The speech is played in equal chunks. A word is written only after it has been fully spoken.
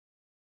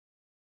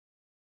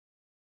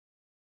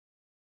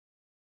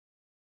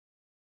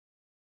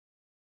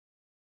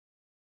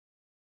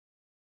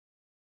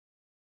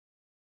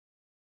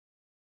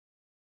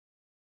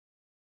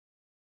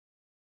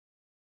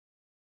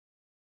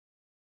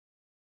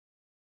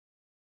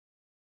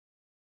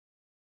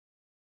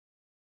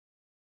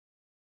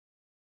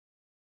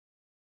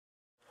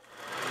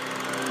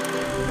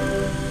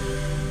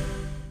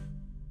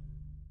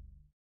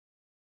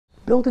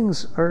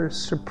Buildings are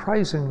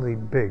surprisingly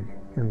big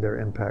in their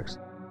impacts.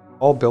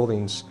 All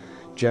buildings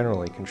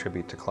generally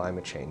contribute to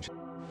climate change.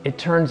 It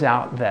turns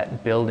out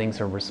that buildings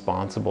are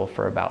responsible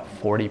for about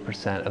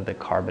 40% of the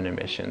carbon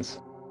emissions.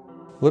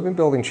 Living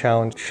Building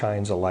Challenge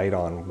shines a light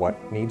on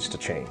what needs to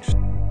change.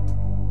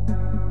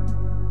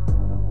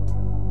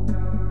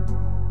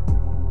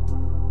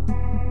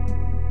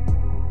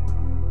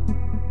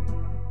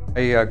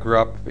 I grew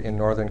up in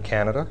northern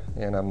Canada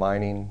in a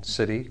mining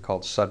city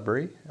called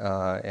Sudbury,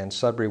 and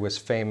Sudbury was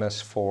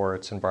famous for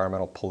its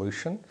environmental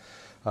pollution.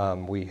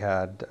 We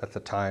had, at the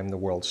time, the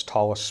world's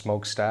tallest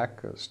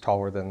smokestack. It was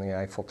taller than the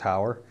Eiffel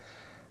Tower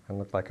and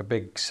looked like a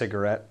big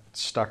cigarette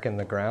stuck in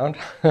the ground.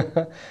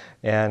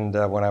 And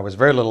when I was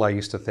very little, I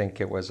used to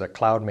think it was a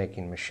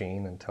cloud-making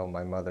machine until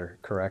my mother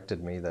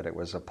corrected me that it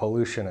was a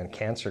pollution and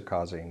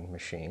cancer-causing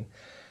machine.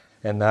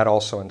 And that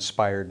also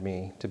inspired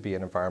me to be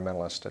an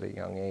environmentalist at a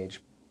young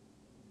age.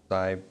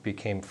 I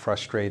became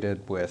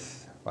frustrated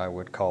with, I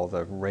would call,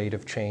 the rate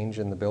of change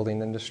in the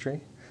building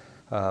industry.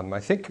 I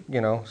think,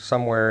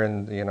 somewhere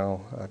in,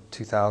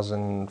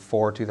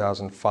 2004,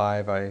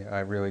 2005, I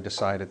really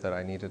decided that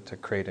I needed to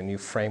create a new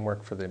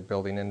framework for the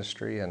building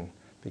industry and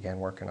began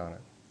working on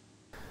it.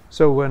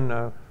 So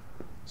when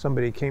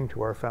somebody came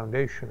to our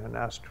foundation and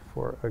asked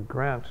for a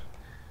grant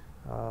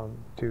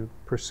to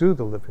pursue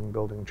the Living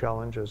Building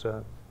Challenge as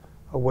a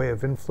way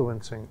of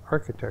influencing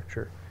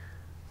architecture,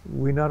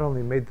 we not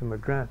only made them a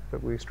grant,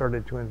 but we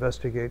started to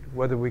investigate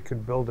whether we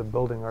could build a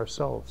building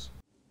ourselves.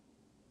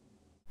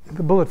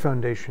 The Bullitt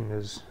Foundation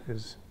is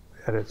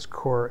at its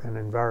core an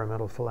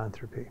environmental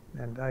philanthropy,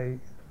 and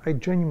I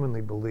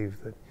genuinely believe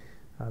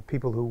that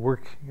people who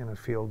work in a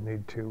field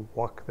need to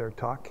walk their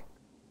talk.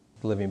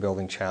 The Living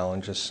Building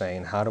Challenge is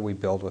saying, how do we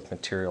build with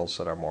materials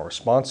that are more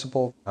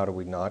responsible? How do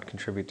we not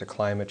contribute to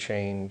climate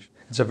change?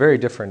 It's a very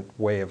different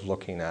way of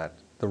looking at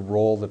the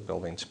role that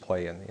buildings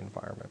play in the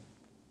environment.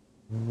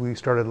 We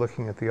started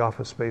looking at the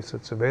office space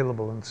that's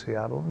available in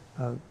Seattle.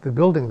 The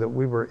building that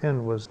we were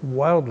in was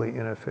wildly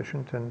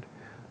inefficient, and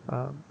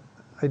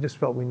I just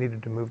felt we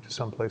needed to move to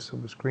someplace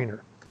that was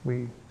greener.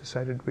 We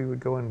decided we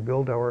would go and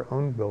build our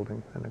own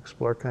building and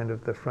explore kind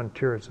of the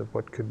frontiers of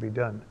what could be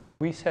done.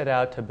 We set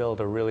out to build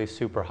a really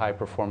super high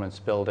performance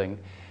building,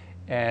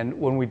 and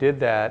when we did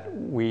that,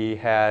 we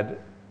had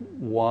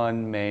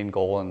one main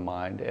goal in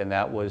mind, and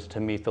that was to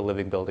meet the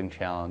Living Building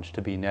Challenge,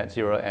 to be net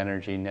zero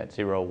energy, net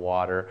zero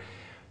water,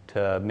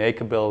 to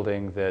make a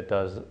building that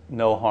does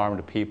no harm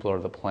to people or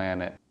the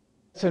planet.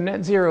 So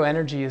net zero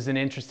energy is an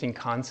interesting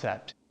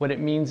concept. What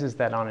it means is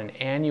that on an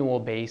annual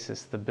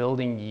basis, the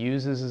building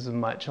uses as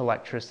much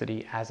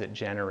electricity as it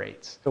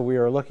generates. So we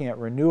were looking at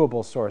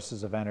renewable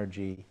sources of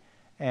energy,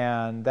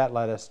 and that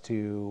led us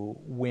to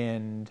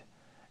wind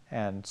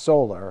and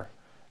solar.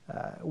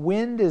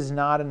 Wind is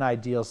not an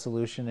ideal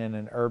solution in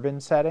an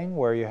urban setting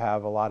where you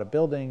have a lot of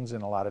buildings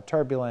and a lot of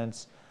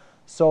turbulence.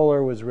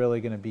 Solar was really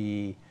going to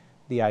be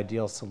the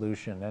ideal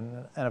solution.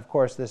 And of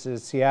course, this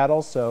is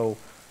Seattle, so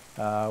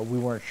we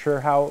weren't sure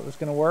how it was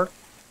going to work.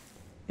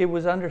 It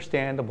was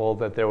understandable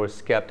that there was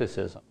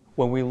skepticism.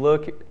 When we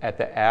look at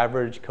the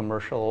average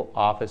commercial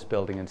office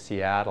building in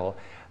Seattle,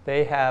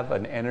 they have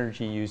an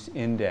energy use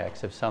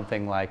index of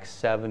something like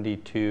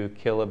 72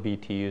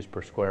 kilobTUs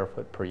per square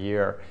foot per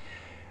year.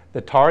 The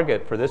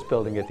target for this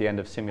building at the end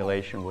of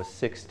simulation was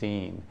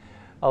 16.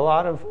 A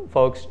lot of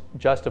folks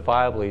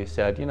justifiably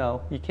said,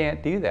 you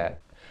can't do that.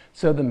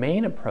 So the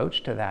main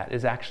approach to that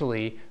is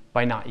actually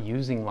by not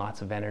using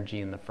lots of energy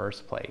in the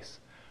first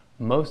place.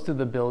 Most of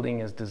the building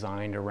is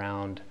designed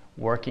around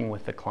working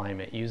with the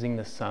climate, using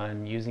the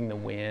sun, using the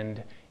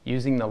wind,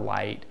 using the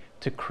light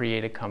to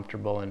create a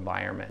comfortable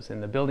environment.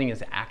 And the building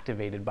is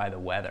activated by the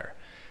weather.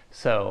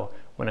 So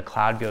when a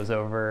cloud goes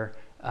over,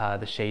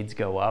 the shades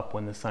go up.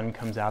 When the sun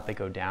comes out, they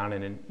go down,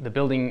 and the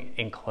building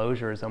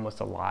enclosure is almost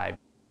alive.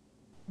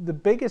 The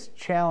biggest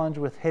challenge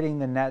with hitting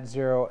the net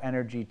zero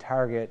energy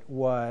target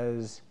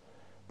was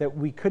that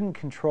we couldn't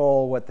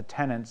control what the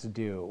tenants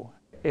do.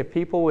 If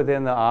people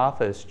within the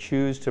office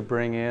choose to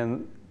bring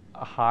in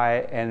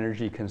high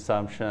energy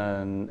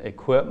consumption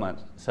equipment,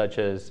 such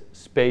as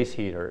space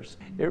heaters,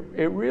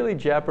 it really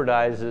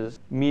jeopardizes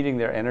meeting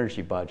their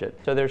energy budget.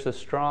 So there's a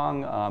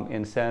strong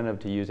incentive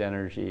to use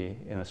energy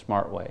in a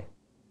smart way.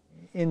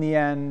 In the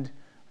end,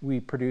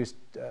 we produced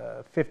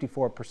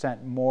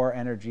 54% more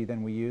energy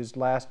than we used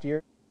last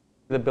year.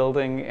 The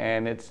building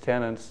and its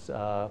tenants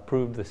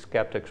proved the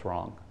skeptics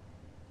wrong.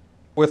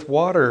 With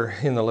water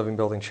in the Living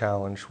Building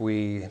Challenge,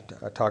 we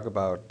talk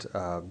about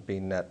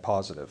being net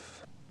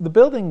positive. The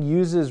building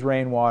uses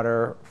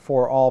rainwater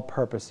for all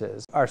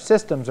purposes. Our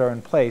systems are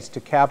in place to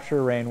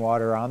capture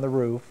rainwater on the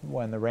roof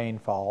when the rain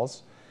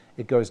falls.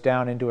 It goes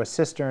down into a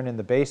cistern in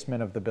the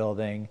basement of the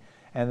building,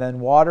 and then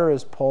water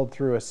is pulled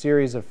through a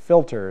series of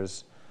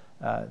filters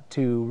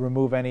to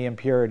remove any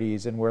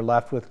impurities, and we're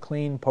left with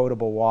clean,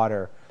 potable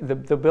water.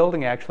 The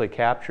building actually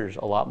captures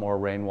a lot more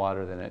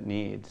rainwater than it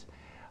needs.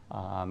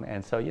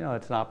 And so,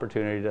 it's an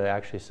opportunity to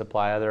actually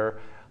supply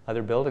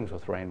other buildings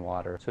with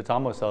rainwater. So it's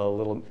almost a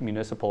little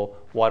municipal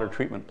water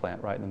treatment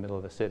plant right in the middle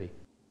of the city.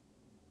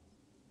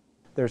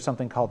 there's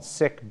something called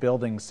sick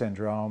building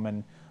syndrome,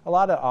 and a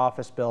lot of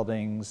office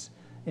buildings,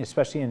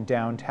 especially in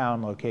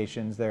downtown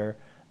locations, the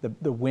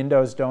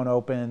windows don't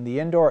open. The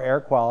indoor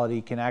air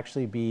quality can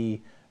actually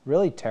be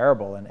really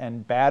terrible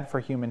and bad for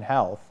human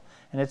health.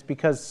 And it's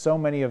because so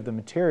many of the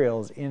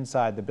materials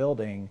inside the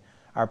building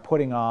are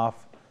putting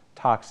off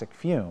toxic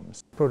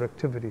fumes.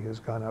 Productivity has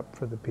gone up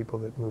for the people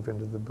that move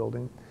into the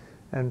building,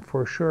 and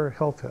for sure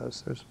health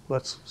has. There's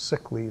less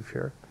sick leave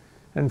here.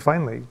 And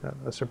finally,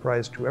 a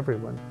surprise to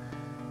everyone,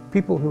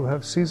 people who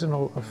have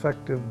seasonal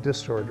affective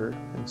disorder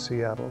in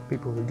Seattle,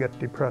 people who get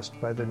depressed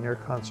by the near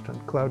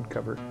constant cloud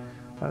cover,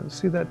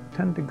 see that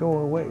tend to go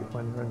away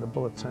when they're in the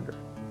Bullitt Center.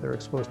 They're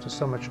exposed to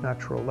so much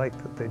natural light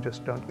that they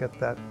just don't get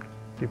that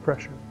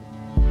depression.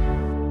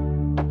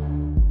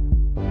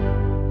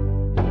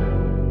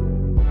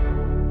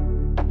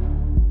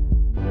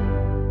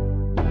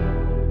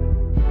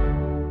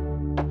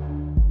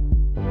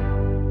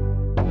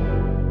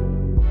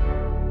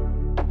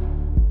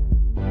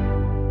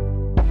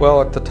 Well,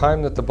 at the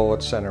time that the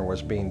Bullitt Center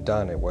was being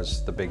done, it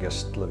was the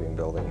biggest living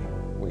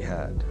building we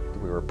had.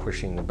 We were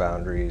pushing the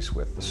boundaries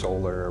with the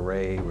solar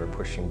array, we were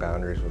pushing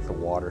boundaries with the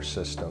water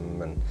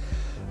system,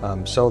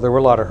 and so there were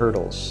a lot of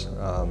hurdles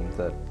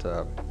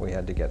that we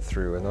had to get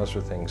through, and those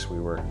were things we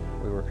were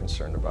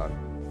concerned about.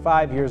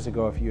 5 years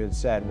ago, if you had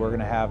said we're going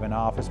to have an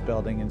office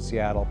building in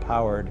Seattle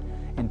powered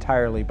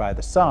entirely by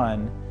the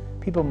sun,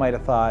 people might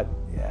have thought,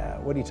 yeah,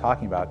 what are you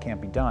talking about? It can't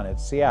be done.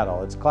 It's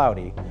Seattle, it's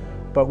cloudy.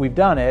 But we've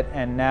done it,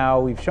 and now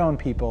we've shown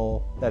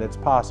people that it's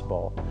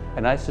possible.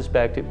 And I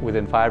suspect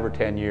within 5 or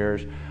 10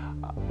 years,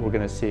 we're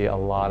going to see a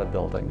lot of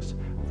buildings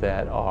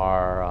that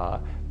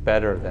are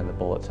better than the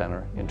Bullitt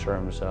Center in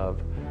terms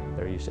of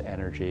their use of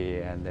energy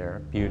and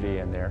their beauty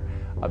and their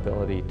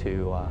ability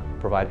to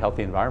provide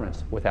healthy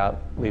environments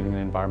without leaving an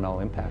environmental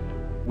impact.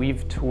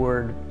 We've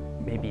toured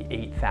maybe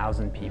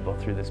 8,000 people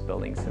through this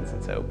building since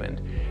it's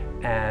opened.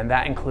 And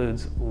that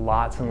includes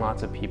lots and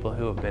lots of people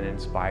who have been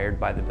inspired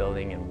by the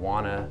building and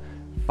want to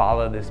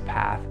follow this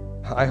path.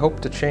 I hope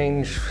to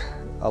change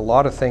a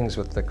lot of things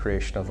with the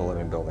creation of the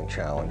Living Building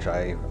Challenge.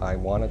 I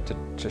wanted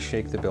to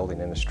shake the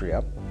building industry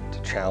up,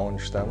 to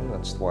challenge them,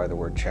 that's why the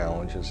word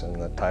challenge is in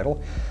the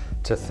title,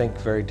 to think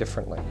very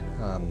differently.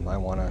 I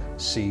want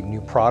to see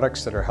new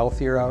products that are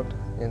healthier out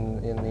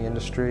in the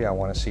industry. I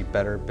want to see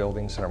better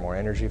buildings that are more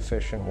energy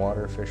efficient,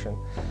 water efficient,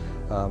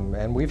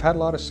 and we've had a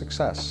lot of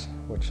success,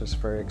 which is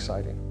very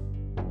exciting.